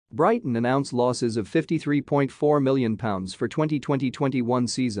Brighton announced losses of £53.4 million for 2020-21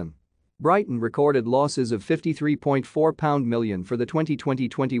 season. Brighton recorded losses of £53.4 million for the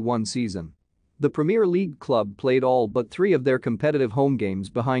 2020-21 season. The Premier League club played all but 3 of their competitive home games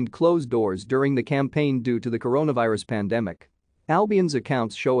behind closed doors during the campaign due to the coronavirus pandemic. Albion's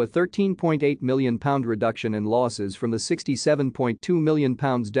accounts show a £13.8 million reduction in losses from the £67.2 million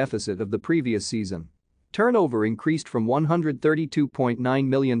deficit of the previous season. Turnover increased from £132.9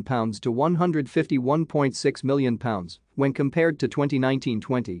 million to £151.6 million when compared to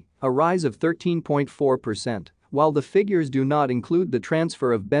 2019-20, a rise of 13.4%, while the figures do not include the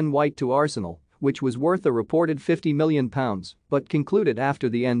transfer of Ben White to Arsenal, which was worth a reported £50 million but concluded after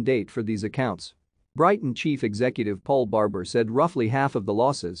the end date for these accounts. Brighton chief executive Paul Barber said roughly half of the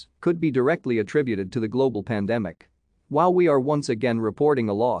losses could be directly attributed to the global pandemic. While we are once again reporting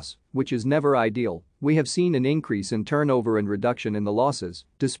a loss, which is never ideal, we have seen an increase in turnover and reduction in the losses,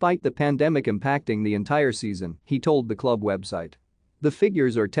 despite the pandemic impacting the entire season, he told the club website. The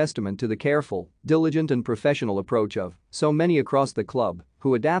figures are testament to the careful, diligent and professional approach of so many across the club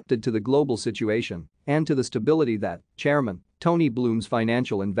who adapted to the global situation and to the stability that Chairman Tony Bloom's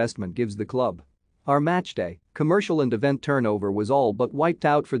financial investment gives the club. Our matchday, commercial and event turnover was all but wiped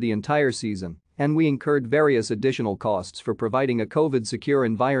out for the entire season, and we incurred various additional costs for providing a COVID-secure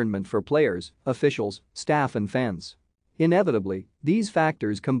environment for players, officials, staff and fans. Inevitably, these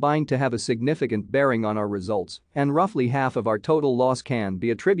factors combined to have a significant bearing on our results, and roughly half of our total loss can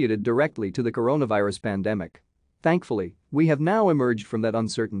be attributed directly to the coronavirus pandemic. Thankfully, we have now emerged from that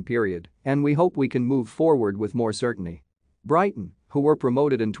uncertain period, and we hope we can move forward with more certainty. Brighton, who were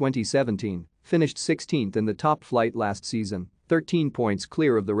promoted in 2017, finished 16th in the top flight last season, 13 points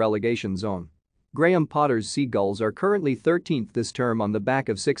clear of the relegation zone. Graham Potter's Seagulls are currently 13th this term on the back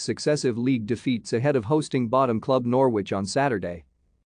of 6 successive league defeats ahead of hosting bottom club Norwich on Saturday.